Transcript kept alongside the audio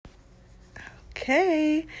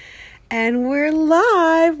Okay, and we're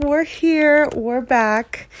live. We're here. We're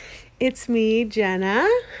back. It's me, Jenna,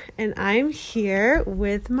 and I'm here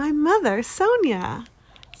with my mother, Sonia.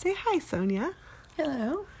 Say hi, Sonia.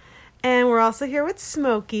 Hello. And we're also here with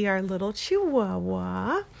Smokey, our little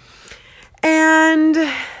chihuahua. And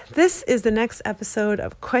this is the next episode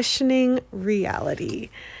of Questioning Reality.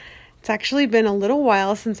 It's actually been a little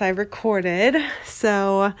while since I recorded,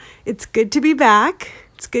 so it's good to be back.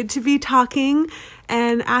 It's good to be talking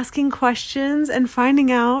and asking questions and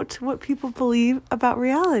finding out what people believe about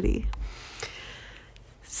reality.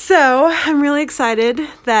 So I'm really excited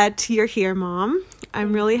that you're here, Mom.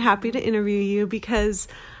 I'm really happy to interview you because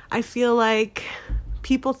I feel like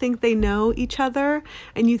people think they know each other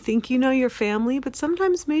and you think you know your family, but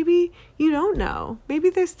sometimes maybe you don't know.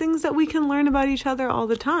 Maybe there's things that we can learn about each other all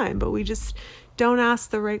the time, but we just don't ask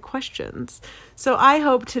the right questions. So I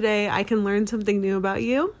hope today I can learn something new about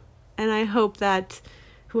you, and I hope that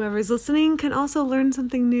whoever's listening can also learn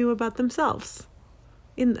something new about themselves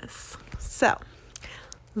in this. So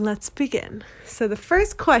let's begin. So the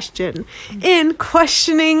first question in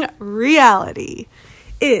Questioning Reality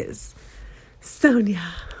is, Sonia,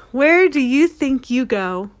 where do you think you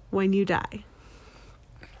go when you die?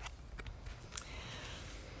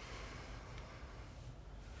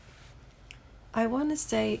 I want to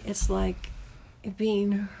say it's like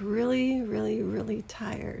being really, really, really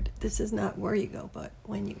tired. This is not where you go, but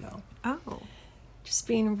when you go. Oh. Just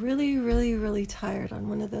being really, really, really tired on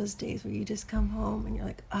one of those days where you just come home and you're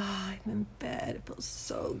like, I'm in bed. It feels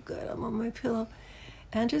so good. I'm on my pillow.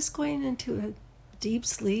 And just going into a deep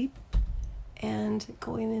sleep and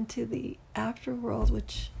going into the afterworld,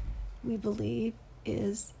 which we believe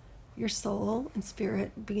is your soul and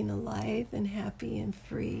spirit being alive and happy and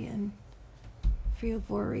free of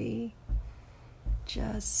worry.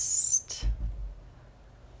 Just,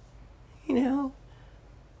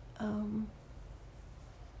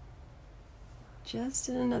 just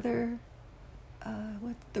in another,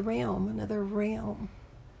 another realm.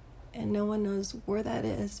 And no one knows where that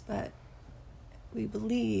is, but I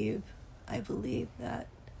believe that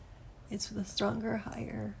it's the stronger,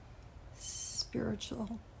 higher,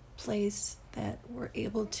 spiritual place that we're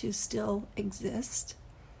able to still exist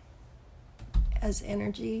as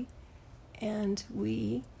energy, and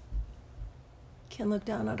we can look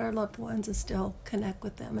down at our loved ones and still connect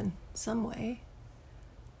with them in some way.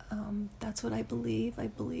 That's what I believe. I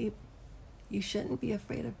believe you shouldn't be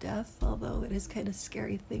afraid of death, although it is kind of a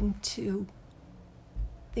scary thing to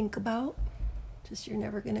think about. Just you're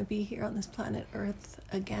never going to be here on this planet Earth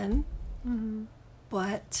again. Mm-hmm.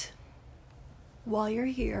 But while you're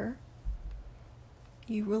here,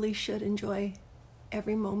 you really should enjoy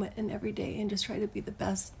every moment and every day and just try to be the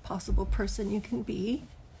best possible person you can be.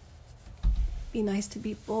 Be nice to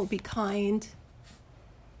people, be kind.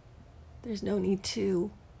 There's no need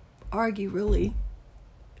to argue, really.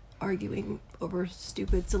 Arguing over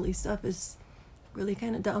stupid, silly stuff is really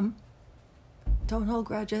kind of dumb. Don't hold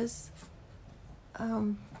grudges.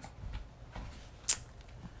 And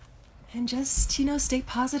just, stay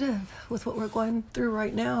positive with what we're going through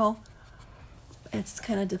right now. It's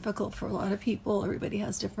kind of difficult for a lot of people. Everybody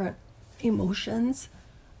has different emotions.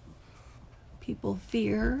 People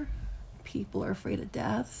fear. People are afraid of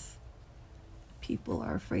death. People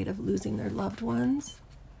are afraid of losing their loved ones.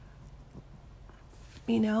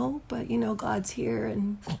 But God's here,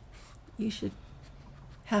 and you should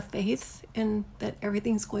have faith in that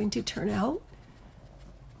everything's going to turn out.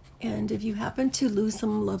 And if you happen to lose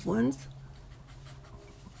some loved ones,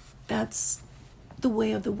 that's the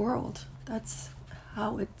way of the world. That's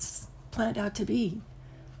how it's planned out to be.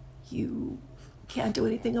 You can't do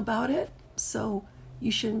anything about it, so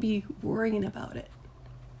you shouldn't be worrying about it.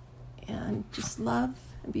 And just love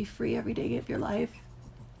and be free every day of your life,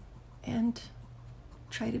 and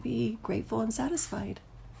try to be grateful and satisfied.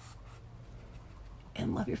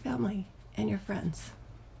 And love your family and your friends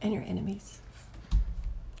and your enemies.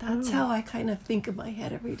 That's how I kind of think in my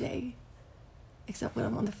head every day. Except when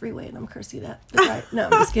I'm on the freeway and I'm cursing at the guy. No,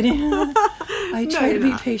 I'm just kidding. I try to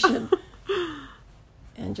be patient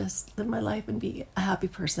and just live my life and be a happy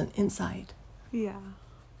person inside. Yeah.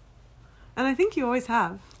 And I think you always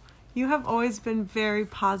have. You have always been very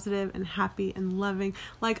positive and happy and loving.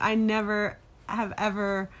 Like, I never have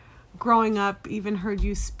ever, growing up, even heard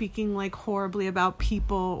you speaking like horribly about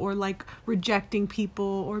people or like rejecting people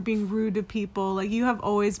or being rude to people. Like, you have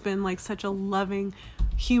always been like such a loving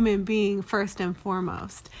human being first and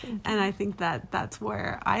foremost. And I think that that's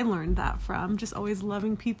where I learned that from, just always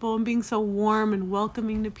loving people and being so warm and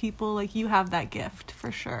welcoming to people. Like, you have that gift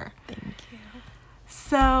for sure. Thank you.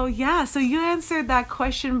 So you answered that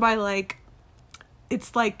question by like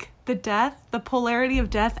it's like the polarity of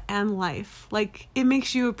death and life. Like, it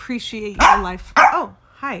makes you appreciate your life. Oh,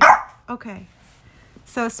 hi. Okay.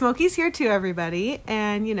 So Smokey's here too, everybody.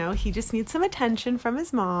 And, he just needs some attention from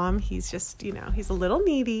his mom. He's just, he's a little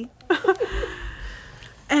needy.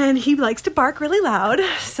 And he likes to bark really loud.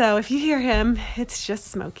 So if you hear him, it's just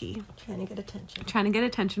Smokey. Trying to get attention. Trying to get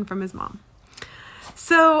attention from his mom.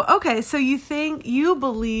 So, okay. So you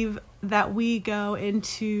believe that we go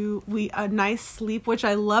into a nice sleep, which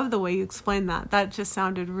I love the way you explained that. That just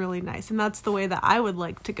sounded really nice. And that's the way that I would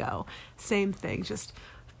like to go. Same thing. Just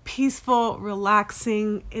peaceful,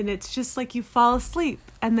 relaxing, and it's just like you fall asleep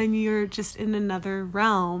and then you're just in another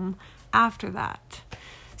realm after that.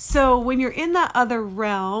 So when you're in that other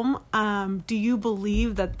realm, do you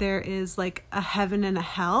believe that there is like a heaven and a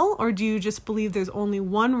hell, or do you just believe there's only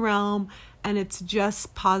one realm and it's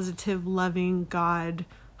just positive, loving God,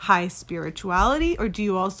 high spirituality, or do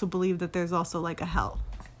you also believe that there's also like a hell?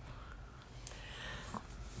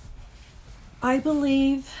 I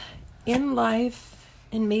believe in life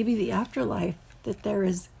and maybe the afterlife that there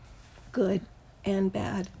is good and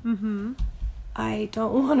bad. Mm-hmm. I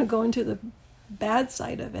don't want to go into the bad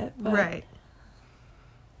side of it, but right.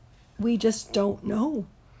 We just don't know.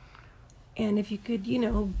 And if you could,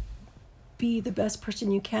 be the best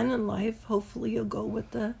person you can in life, hopefully you'll go with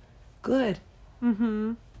the good.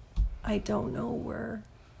 Mm-hmm. I don't know where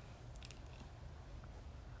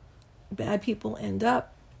bad people end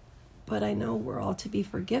up, but I know we're all to be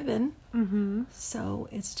forgiven. Mm-hmm. So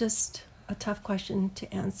it's just a tough question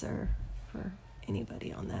to answer for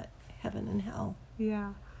anybody on that heaven and hell.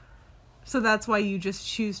 Yeah. So that's why you just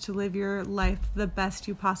choose to live your life the best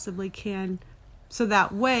you possibly can. So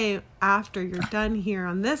that way, after you're done here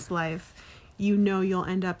on this life, you'll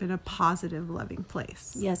end up in a positive, loving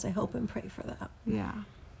place. Yes, I hope and pray for that. Yeah.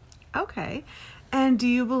 Okay. And do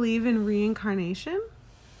you believe in reincarnation?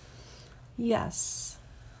 Yes.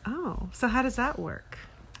 Oh, so how does that work?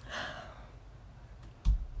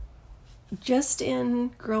 Just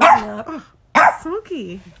in growing up. Oh,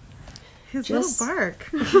 Smokey. His Just... little bark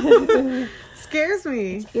scares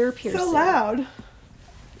me. It's ear piercing. So loud.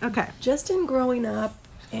 Okay. Just in growing up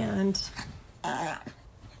and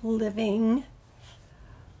living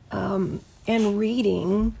and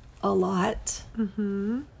reading a lot,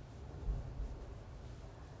 mm-hmm.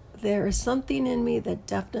 there is something in me that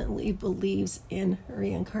definitely believes in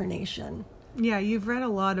reincarnation. Yeah, you've read a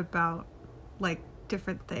lot about, like,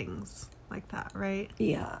 different things like that, right?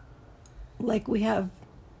 Yeah. Like, we have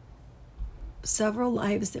several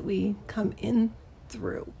lives that we come in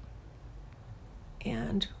through.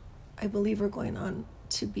 And I believe we're going on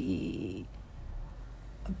to be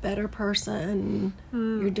a better person.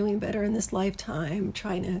 You're doing better in this lifetime.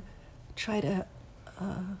 Try to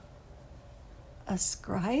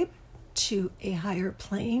ascribe to a higher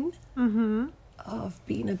plane mm-hmm. of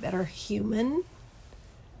being a better human.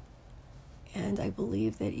 And I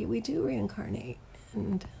believe that we do reincarnate.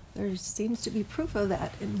 And there seems to be proof of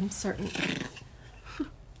that in certain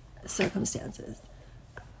circumstances.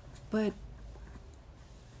 But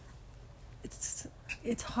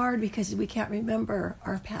it's hard because we can't remember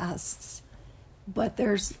our pasts. But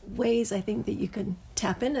there's ways, I think, that you can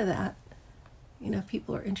tap into that. If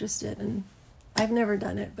people are interested. And I've never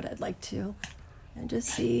done it, but I'd like to. And just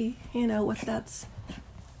see, what that's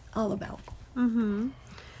all about. Mm-hmm.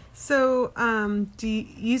 So,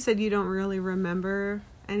 you said you don't really remember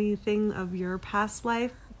anything of your past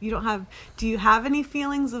life? Do you have any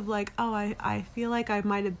feelings of like, oh, I feel like I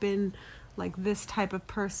might have been like this type of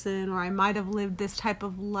person, or I might have lived this type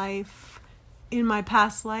of life in my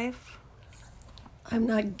past life? I'm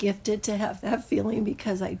not gifted to have that feeling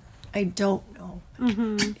because I don't know.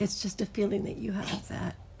 Mm-hmm. It's just a feeling that you have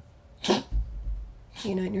that,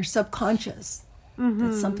 in your subconscious, mm-hmm.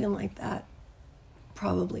 that something like that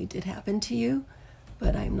probably did happen to you,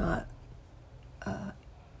 but I'm not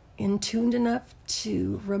in tuned enough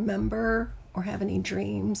to remember or have any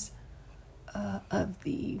dreams of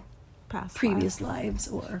the past previous lives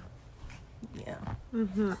or, yeah.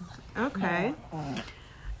 Mm-hmm. Okay.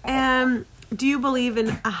 And do you believe in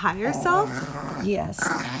a higher self? Yes.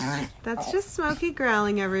 That's just Smokey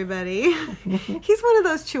growling, everybody. He's one of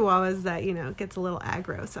those chihuahuas that, gets a little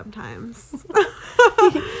aggro sometimes.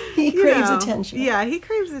 He craves attention. Yeah, he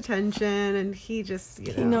craves attention, and he just,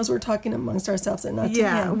 He knows we're talking amongst ourselves and not to him.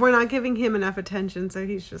 Yeah, we're not giving him enough attention, so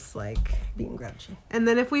he's just like... being grouchy. And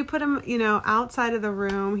then if we put him, outside of the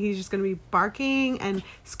room, he's just going to be barking and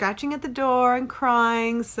scratching at the door and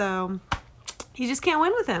crying, so you just can't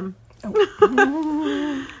win with him.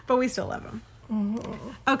 Oh. But we still love him. Mm-hmm.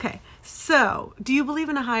 Okay, so do you believe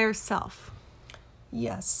in a higher self?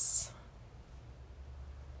 Yes.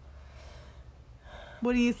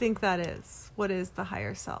 What do you think that is? What is the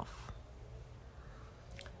higher self?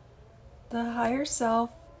 The higher self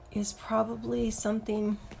is probably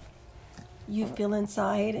something you feel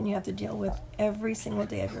inside and you have to deal with every single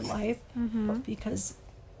day of your life, because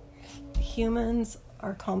humans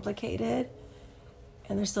are complicated,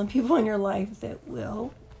 and there's some people in your life that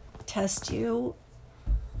will test you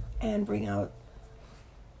and bring out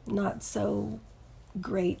not so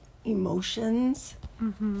great emotions,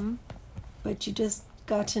 but you just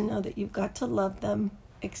got to know that you've got to love them,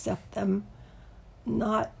 accept them,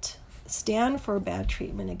 not stand for bad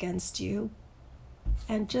treatment against you,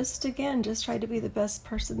 and just try to be the best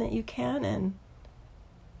person that you can, and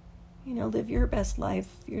live your best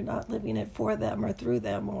life. You're not living it for them or through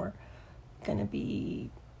them, or gonna be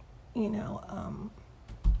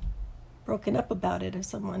broken up about it if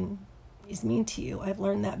someone is mean to you. I've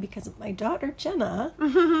learned that because of my daughter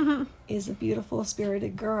Jenna is a beautiful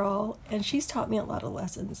spirited girl, and she's taught me a lot of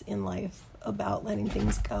lessons in life about letting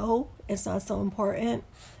things go. It's not so important,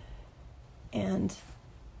 and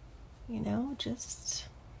just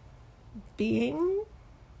being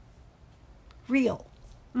real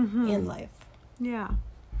in life. Yeah.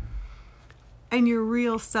 And your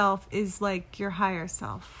real self is like your higher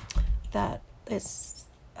self. That is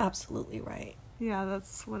absolutely right. Yeah,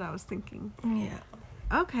 that's what I was thinking. Yeah.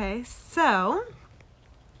 Okay, so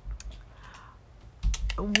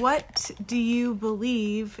what do you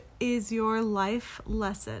believe is your life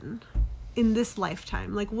lesson in this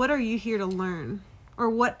lifetime? Like, what are you here to learn? Or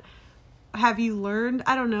what have you learned?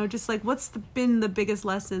 I don't know, just like what's been the biggest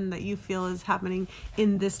lesson that you feel is happening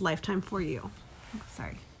in this lifetime for you?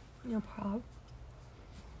 Sorry. No problem.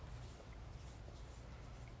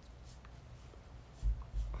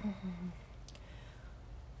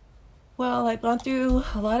 Well, I've gone through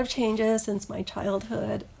a lot of changes since my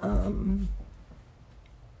childhood.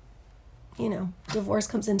 Divorce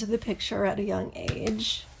comes into the picture at a young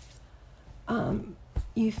age.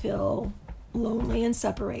 You feel lonely and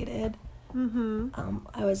separated.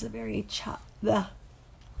 I was a very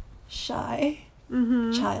shy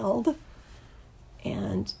child,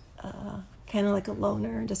 and kind of like a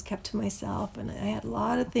loner, and just kept to myself. And I had a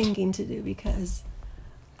lot of thinking to do because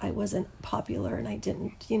I wasn't popular, and I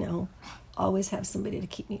didn't, always have somebody to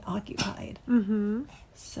keep me occupied.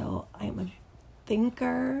 So I'm a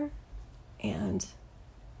thinker, and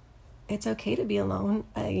it's okay to be alone.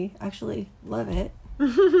 I actually love it.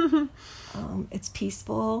 It's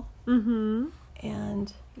peaceful, and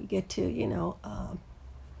you get to,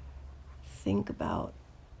 think about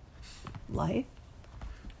life.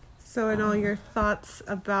 So in all your thoughts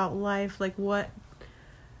about life, like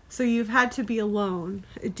so you've had to be alone.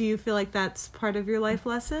 Do you feel like that's part of your life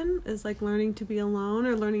lesson, is like learning to be alone,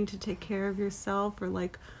 or learning to take care of yourself, or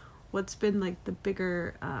like what's been like the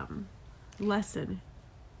bigger lesson?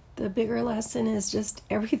 The bigger lesson is just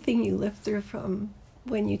everything you live through from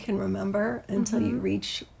when you can remember until you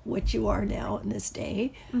reach what you are now in this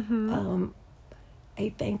day.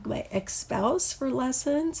 I thank my ex-spouse for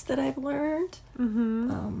lessons that I've learned.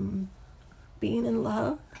 Being in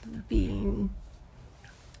love, being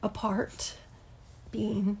apart,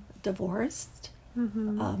 being divorced,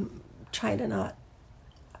 trying to not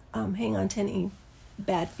hang on to any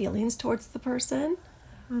bad feelings towards the person.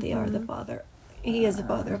 They are the father. He is the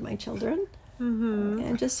father of my children.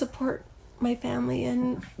 And just support my family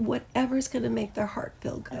in whatever's going to make their heart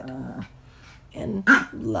feel good. And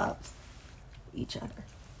love each other.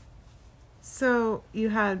 So you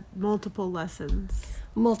had multiple lessons.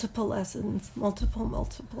 Multiple.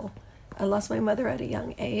 I lost my mother at a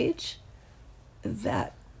young age.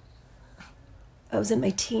 That I was in my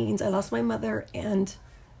teens. I lost my mother, and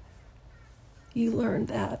you learn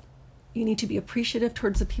that you need to be appreciative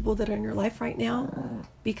towards the people that are in your life right now,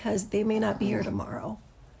 because they may not be here tomorrow.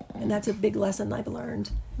 And that's a big lesson I've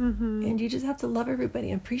learned. And you just have to love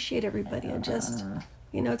everybody and appreciate everybody, and just,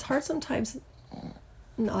 it's hard sometimes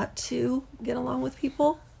not to get along with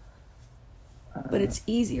people, but it's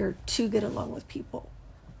easier to get along with people.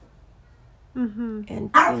 And,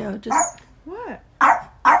 just... What?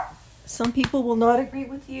 Some people will not agree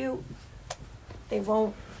with you. They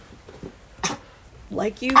won't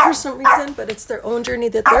like you for some reason, but it's their own journey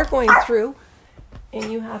that they're going through.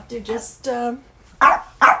 And you have to just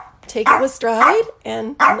take it with stride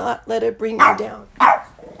and not let it bring you down.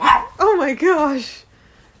 Oh my gosh.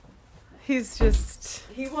 He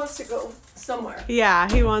wants to go somewhere. Yeah,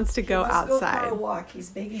 he wants to go outside. Go for a walk. He's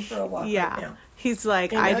begging for a walk right now. He's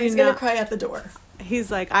like, and he's going to cry at the door.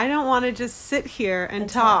 He's like, I don't want to just sit here and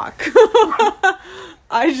talk.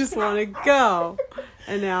 I just want to go.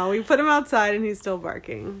 And now we put him outside and he's still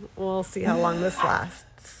barking. We'll see how long this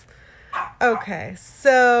lasts. Okay,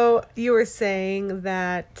 so you were saying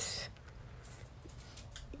that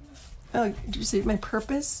Oh, did you say my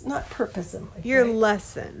purpose? Not purpose in life. your right?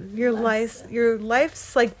 lesson, Lesson. your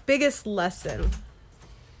life's like biggest lesson.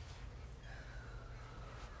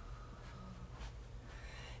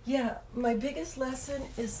 Yeah, my biggest lesson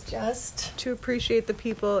is just To appreciate the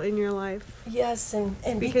people in your life, yes,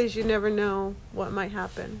 and because you never know what might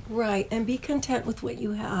happen. right, and be content with what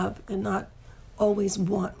you have, and not always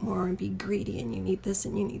want more and be greedy and you need this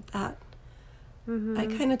and you need that. Mm-hmm. I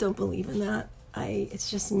kind of don't believe in that. It's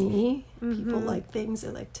just me. People Mm-hmm. like things.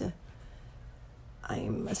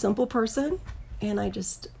 I'm a simple person, and I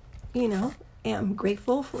just, am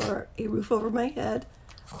grateful for a roof over my head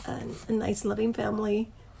and a nice loving family,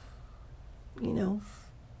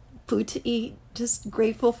 food to eat, just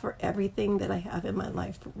grateful for everything that I have in my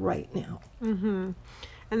life right now. Mm-hmm.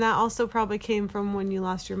 And that also probably came from when you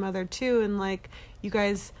lost your mother too, and like you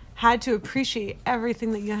guys had to appreciate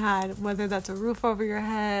everything that you had, whether that's a roof over your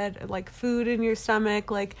head, like food in your stomach.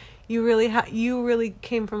 Like you really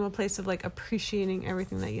came from a place of like appreciating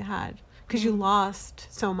everything that you had, because you lost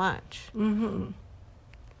so much. Mm-hmm.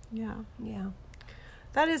 Yeah. Yeah.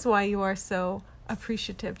 That is why you are so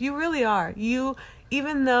appreciative. You really are. You,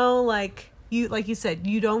 even though like you said,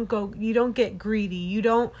 you don't get greedy. You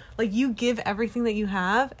don't, like, you give everything that you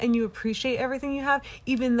have and you appreciate everything you have,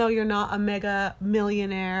 even though you're not a mega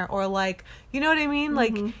millionaire or like, you know what I mean?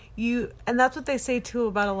 Mm-hmm. Like and that's what they say too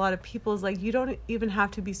about a lot of people is like, you don't even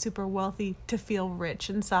have to be super wealthy to feel rich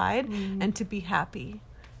inside and to be happy.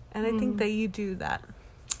 And I think that you do that.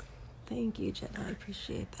 Thank you, Jenna. I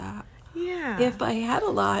appreciate that. Yeah. If I had a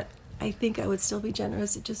lot, I think I would still be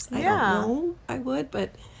generous. It just, I Yeah. don't know I would, but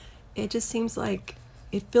it just seems like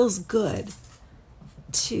it feels good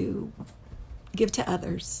to give to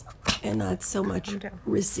others and not so much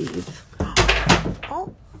receive.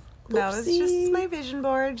 Oh, that was Oopsie. just my vision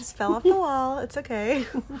board. Just fell off the wall. It's okay.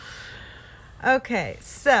 Okay,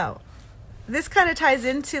 so this kind of ties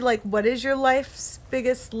into like what is your life's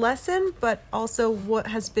biggest lesson, but also what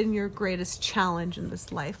has been your greatest challenge in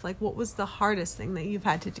this life? Like what was the hardest thing that you've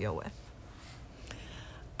had to deal with?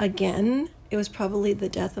 Again, it was probably the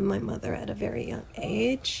death of my mother at a very young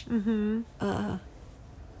age. Mm-hmm.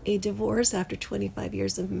 A divorce after 25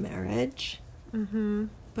 years of marriage. Mm-hmm.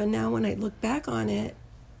 But now when I look back on it,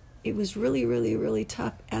 it was really, really, really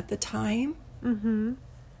tough at the time. Mm-hmm.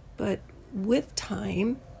 But with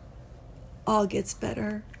time, all gets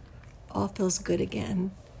better. All feels good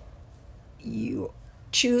again. You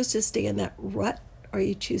choose to stay in that rut or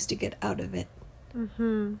you choose to get out of it.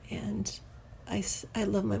 Mm-hmm. And I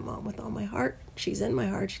love my mom with all my heart. She's in my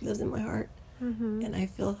heart. She lives in my heart. Mm-hmm. And I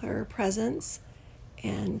feel her presence.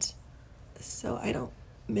 And so I don't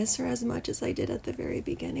miss her as much as I did at the very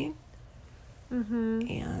beginning. Mm-hmm.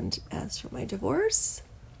 And as for my divorce,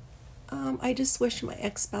 I just wish my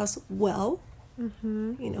ex-spouse well.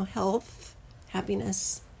 Mm-hmm. Health,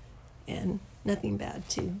 happiness, and nothing bad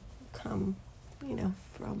to come,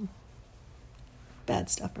 from bad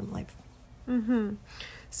stuff from life. Mm-hmm.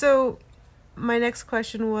 So my next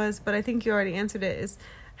question was, but I think you already answered it, is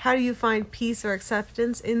how do you find peace or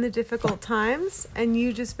acceptance in the difficult times? And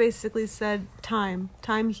you just basically said time.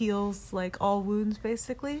 Time heals like all wounds,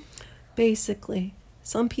 basically. Basically,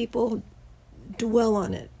 some people dwell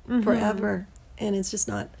on it forever, and it's just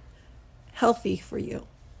not healthy for you.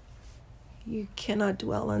 You cannot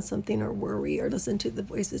dwell on something or worry or listen to the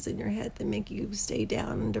voices in your head that make you stay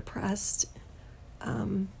down and depressed.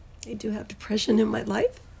 I do have depression in my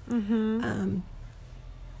life. Mm-hmm.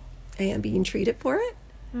 I am being treated for it.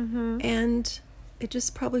 Mm-hmm. And it's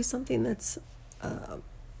just probably something that's, how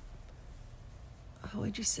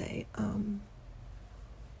would you say,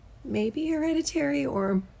 maybe hereditary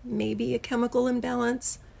or maybe a chemical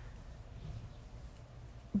imbalance.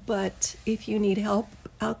 But if you need help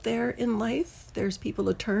out there in life, there's people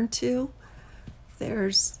to turn to.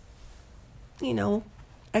 There's,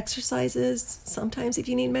 exercises. Sometimes if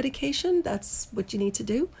you need medication, that's what you need to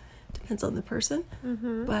do. Depends on the person.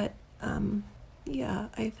 Mm-hmm. But, yeah,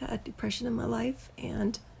 I've had depression in my life,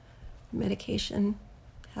 and medication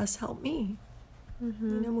has helped me,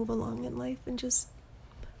 move along in life and just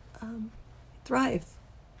thrive.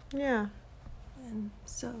 Yeah. And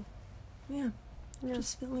so, yeah. Yeah.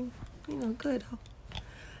 Just feeling, good.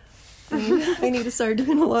 I need to start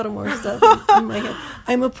doing a lot of more stuff in my head.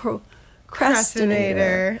 I'm a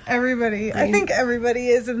procrastinator. I think everybody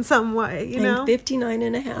is in some way, I'm 59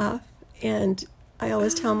 and a half, and I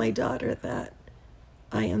always tell my daughter that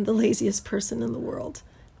I am the laziest person in the world.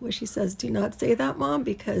 Where she says, "Do not say that, Mom,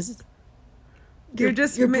 because you're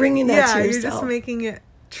bringing that to yourself." You're just making it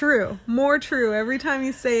true, more true every time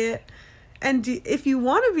you say it. And if you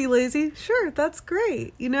want to be lazy, sure, that's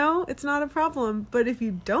great. You know, it's not a problem. But if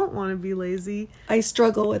you don't want to be lazy, I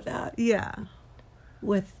struggle with that. Yeah.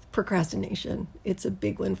 With procrastination. It's a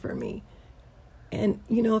big one for me. And,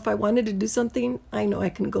 you know, if I wanted to do something, I know I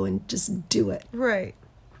can go and just do it. Right.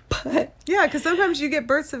 But yeah, because sometimes you get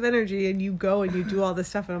bursts of energy and you go and you do all this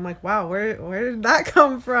stuff. And I'm like, wow, where did that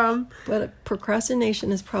come from? But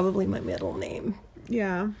procrastination is probably my middle name.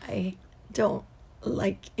 Yeah. I don't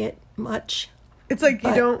like it much. It's like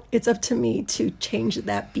you don't... It's up to me to change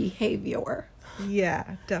that behavior.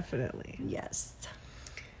 Yeah, definitely. Yes.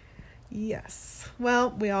 Yes. Well,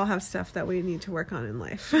 we all have stuff that we need to work on in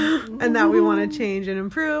life and that we want to change and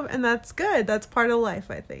improve. And that's good. That's part of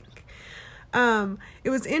life, I think. It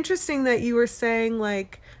was interesting that you were saying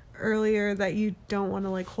like earlier that you don't want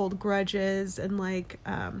to like hold grudges and like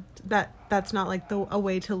that's not like a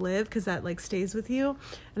way to live because that like stays with you.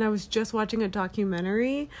 And I was just watching a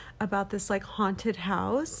documentary about this like haunted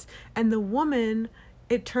house, and the woman,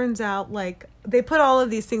 it turns out like they put all of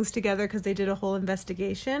these things together because they did a whole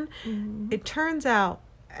investigation. Mm-hmm. It turns out,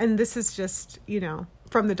 and this is just, you know,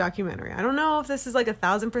 from the documentary, I don't know if this is like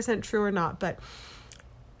 1,000% true or not, but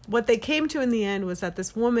what they came to in the end was that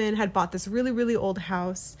this woman had bought this really, really old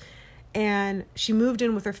house, and she moved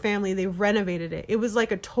in with her family. They renovated it. It was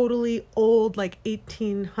like a totally old, like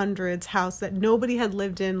 1800s house that nobody had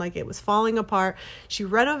lived in. Like it was falling apart. She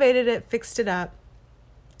renovated it, fixed it up.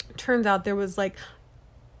 Turns out there was like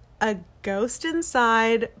a ghost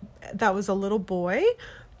inside that was a little boy,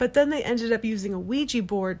 but then they ended up using a Ouija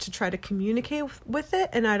board to try to communicate with it.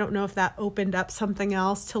 And I don't know if that opened up something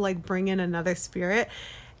else to like bring in another spirit.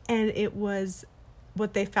 And it was,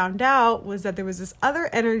 what they found out was that there was this other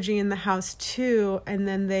energy in the house too. And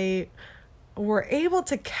then they were able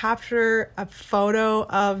to capture a photo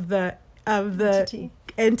of the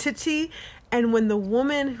entity. And when the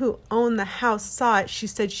woman who owned the house saw it, she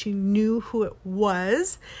said she knew who it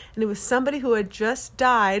was. And it was somebody who had just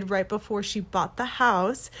died right before she bought the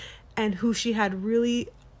house and who she had really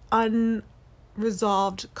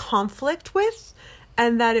unresolved conflict with.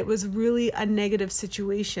 And that it was really a negative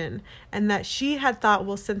situation. And that she had thought,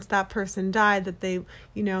 well, since that person died, that they,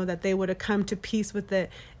 you know, that they would have come to peace with it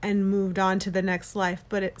and moved on to the next life.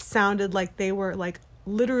 But it sounded like they were like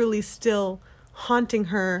literally still haunting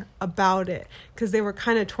her about it because they were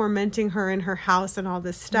kind of tormenting her in her house and all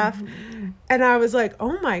this stuff. Mm-hmm. And I was like,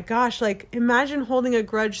 oh my gosh, like imagine holding a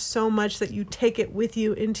grudge so much that you take it with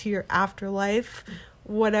you into your afterlife,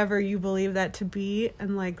 whatever you believe that to be.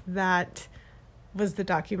 And like that was the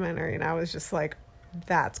documentary, and I was just like,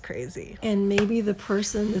 that's crazy. And maybe the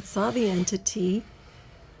person that saw the entity,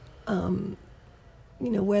 you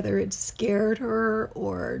know, whether it scared her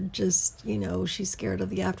or just, you know, she's scared of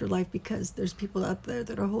the afterlife because there's people out there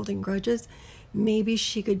that are holding grudges, maybe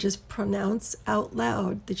she could just pronounce out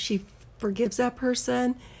loud that she forgives that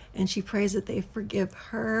person and she prays that they forgive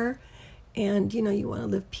her. And, you know, you want to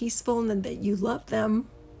live peaceful and then that you love them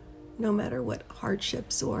no matter what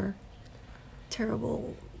hardships or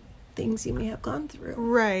terrible things you may have gone through.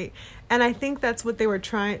 Right. And I think that's what they were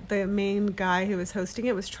trying, the main guy who was hosting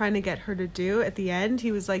it was trying to get her to do at the end.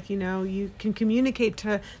 He was like, you know, you can communicate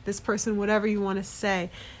to this person whatever you want to say.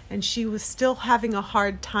 And she was still having a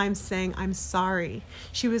hard time saying, I'm sorry.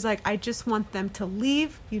 She was like, I just want them to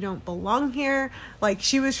leave. You don't belong here. Like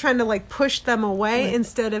she was trying to like push them away with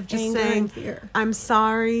instead of just saying, I'm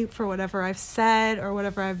sorry for whatever I've said or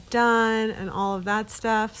whatever I've done and all of that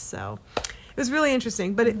stuff. So it was really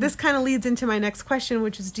interesting, but this kind of leads into my next question,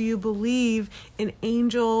 which is, do you believe in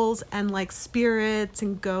angels and like spirits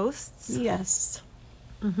and ghosts? Yes.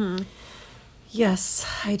 Mm-hmm. Yes,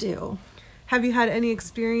 I do. Have you had any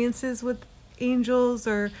experiences with angels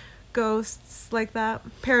or ghosts like that?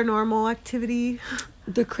 Paranormal activity?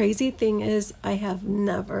 The crazy thing is I have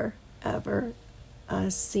never, ever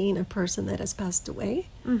seen a person that has passed away.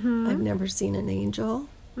 Mm-hmm. I've never seen an angel.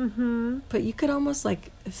 Mm-hmm. But you could almost like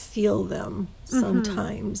feel them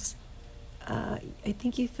sometimes. Mm-hmm. I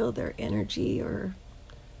think you feel their energy,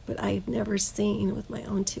 but I've never seen with my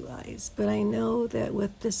own two eyes. But I know that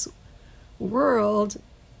with this world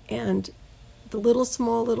and the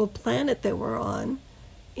small little planet that we're on,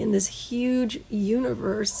 in this huge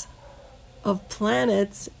universe of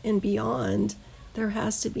planets and beyond, there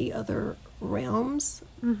has to be other realms,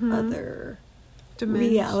 other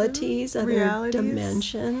realities, other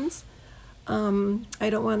dimensions. I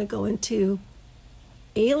don't want to go into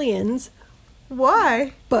aliens.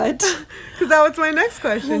 Why? But because that was my next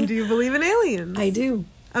question. Do you believe in aliens? I do.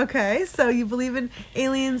 Okay, so you believe in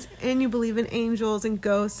aliens and you believe in angels and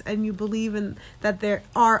ghosts and you believe in that there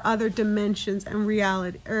are other dimensions and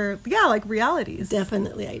reality, or like realities.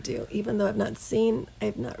 Definitely I do. Even though I've not seen,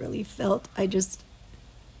 I've not really felt, it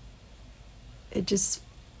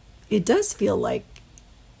does feel like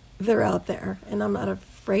they're out there and I'm not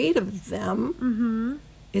afraid of them. Mm-hmm.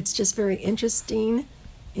 It's just very interesting,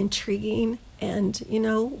 intriguing, and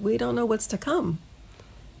we don't know what's to come.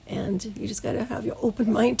 And you just got to have your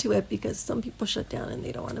open mind to it, because some people shut down and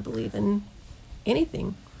they don't want to believe in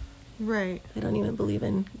anything. Right. They don't even believe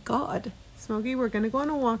in God. Smokey, we're going to go on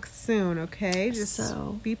a walk soon, okay? Just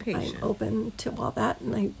be patient. I'm open to all that,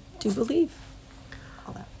 and I do believe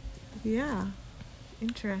all that. Yeah.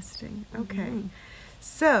 Interesting. Okay. Mm-hmm.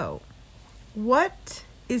 So, what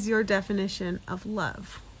is your definition of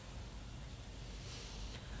love?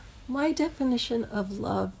 My definition of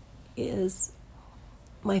love is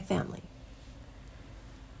my family.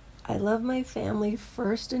 I love my family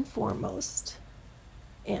first and foremost.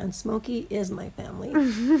 And Smokey is my family.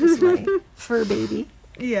 He's my fur baby.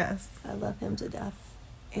 Yes. I love him to death.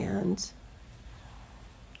 And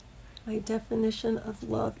my definition of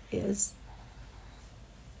love is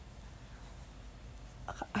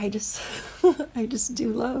I just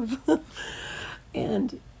do love.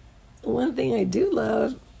 And one thing I do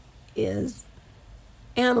love is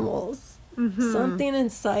animals. Mm-hmm. Something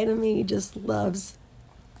inside of me just loves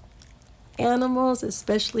animals,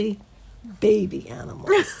 especially baby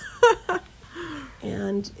animals.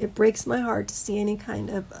 And it breaks my heart to see any kind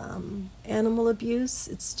of animal abuse.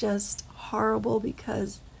 It's just horrible,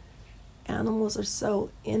 because animals are so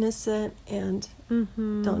innocent and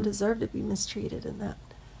don't deserve to be mistreated in that.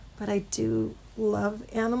 But I do love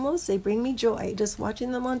animals. They bring me joy. Just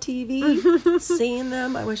watching them on TV, seeing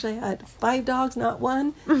them. I wish I had 5 dogs, not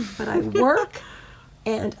 1. But I work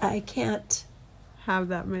and I can't have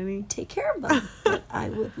that many. Take care of them. But I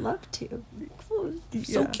would love to.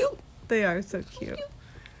 So cute. They are so cute.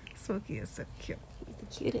 Smokey is so cute. He's the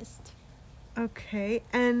cutest. Okay,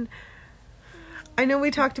 and I know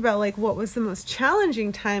we talked about like what was the most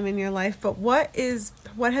challenging time in your life, but what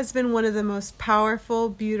has been one of the most powerful,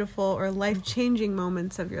 beautiful, or life-changing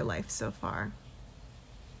moments of your life so far?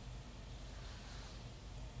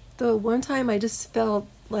 The one time I just felt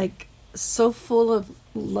like so full of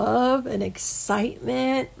love and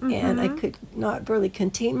excitement, and I could not really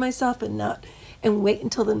contain myself and wait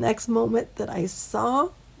until the next moment that I saw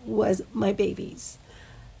was my babies.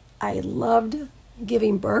 I loved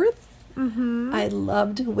giving birth. I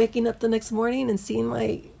loved waking up the next morning and seeing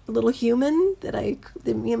my little human that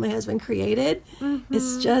me and my husband created.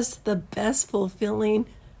 It's just the best fulfilling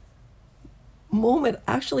moment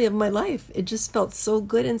actually of my life. It just felt so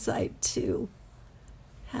good inside to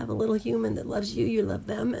have a little human that loves you, you love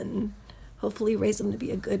them, and hopefully raise them to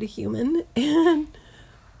be a good human. And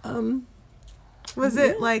was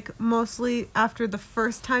it like mostly after the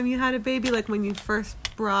first time you had a baby, like when you first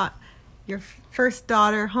brought your first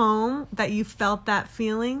daughter home, that you felt that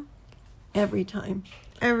feeling? Every time.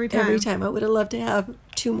 I would have loved to have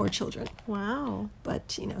 2 more children. Wow.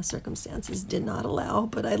 But, circumstances did not allow.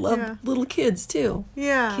 But I love little kids, too.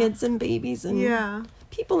 Yeah. Kids and babies and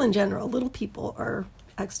people in general. Little people are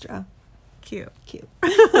extra cute.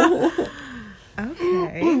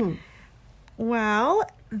 Okay. Well,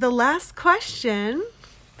 the last question,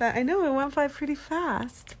 that I know it went by pretty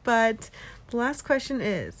fast, but the last question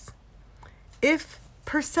is, if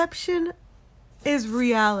perception is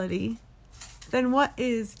reality, then what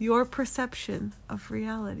is your perception of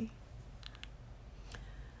reality?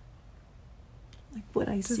 Like what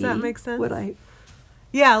I see. Does that make sense?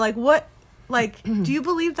 Yeah, like what, like, do you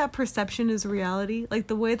believe that perception is reality? Like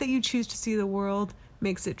the way that you choose to see the world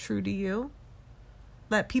makes it true to you?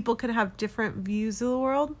 That people could have different views of the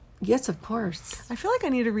world? Yes, of course. I feel like I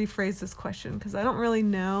need to rephrase this question because I don't really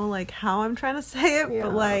know like how I'm trying to say it,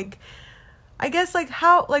 but like, I guess like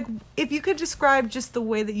how, like if you could describe just the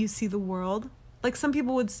way that you see the world, like some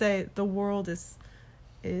people would say the world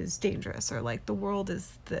is dangerous, or like the world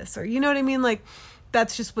is this, or you know what I mean? Like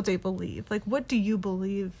that's just what they believe. Like what do you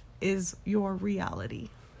believe is your reality?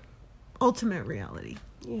 Ultimate reality.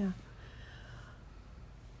 Yeah.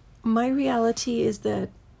 My reality is that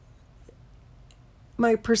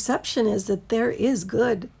my perception is that there is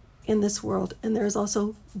good in this world and there's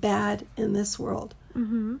also bad in this world.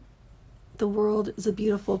 The world is a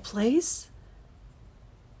beautiful place.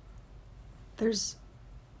 There's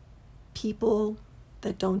people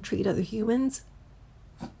that don't treat other humans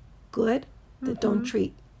good, that don't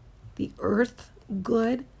treat the earth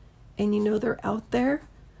good, and they're out there.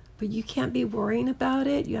 But you can't be worrying about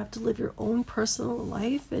it. You have to live your own personal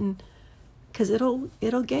life and because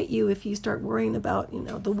it'll get you if you start worrying about,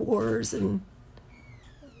 the wars and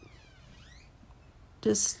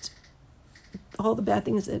just all the bad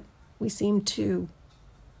things that we seem to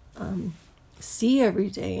see every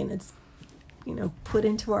day, and it's put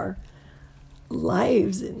into our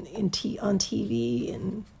lives and on TV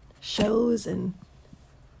and shows and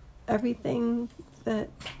everything that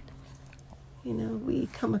we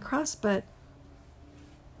come across. But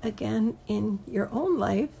again, in your own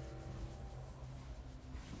life,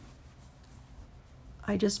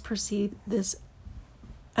 I just perceive this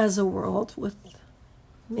as a world with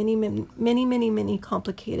many, many, many, many, many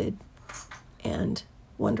complicated and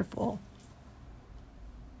wonderful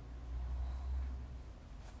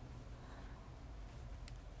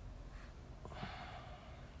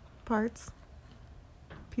parts,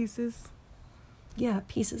 pieces. Yeah,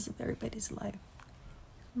 pieces of everybody's life.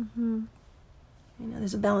 Mm-hmm.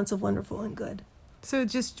 There's a balance of wonderful and good. So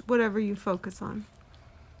just whatever you focus on.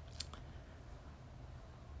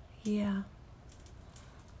 Yeah.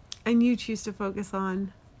 And you choose to focus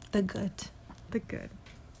on the good. The good.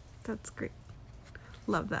 That's great.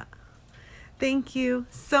 Love that. Thank you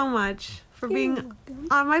so much for being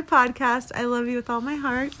on my podcast. I love you with all my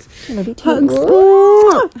heart. I love you too.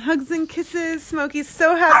 Hugs. Hugs and kisses. Smokey's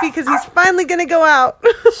so happy because he's finally going to go out.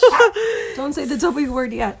 Don't say the W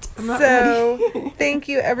word yet. I'm not ready. Thank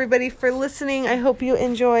you, everybody, for listening. I hope you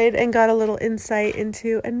enjoyed and got a little insight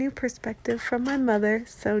into a new perspective from my mother,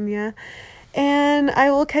 Sonia. And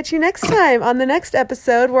I will catch you next time on the next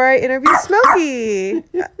episode where I interview Smokey.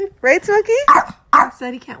 Right, Smokey? He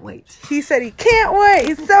said he can't wait. He said he can't wait.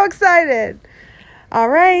 He's so excited. All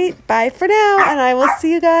right. Bye for now. And I will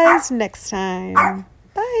see you guys next time.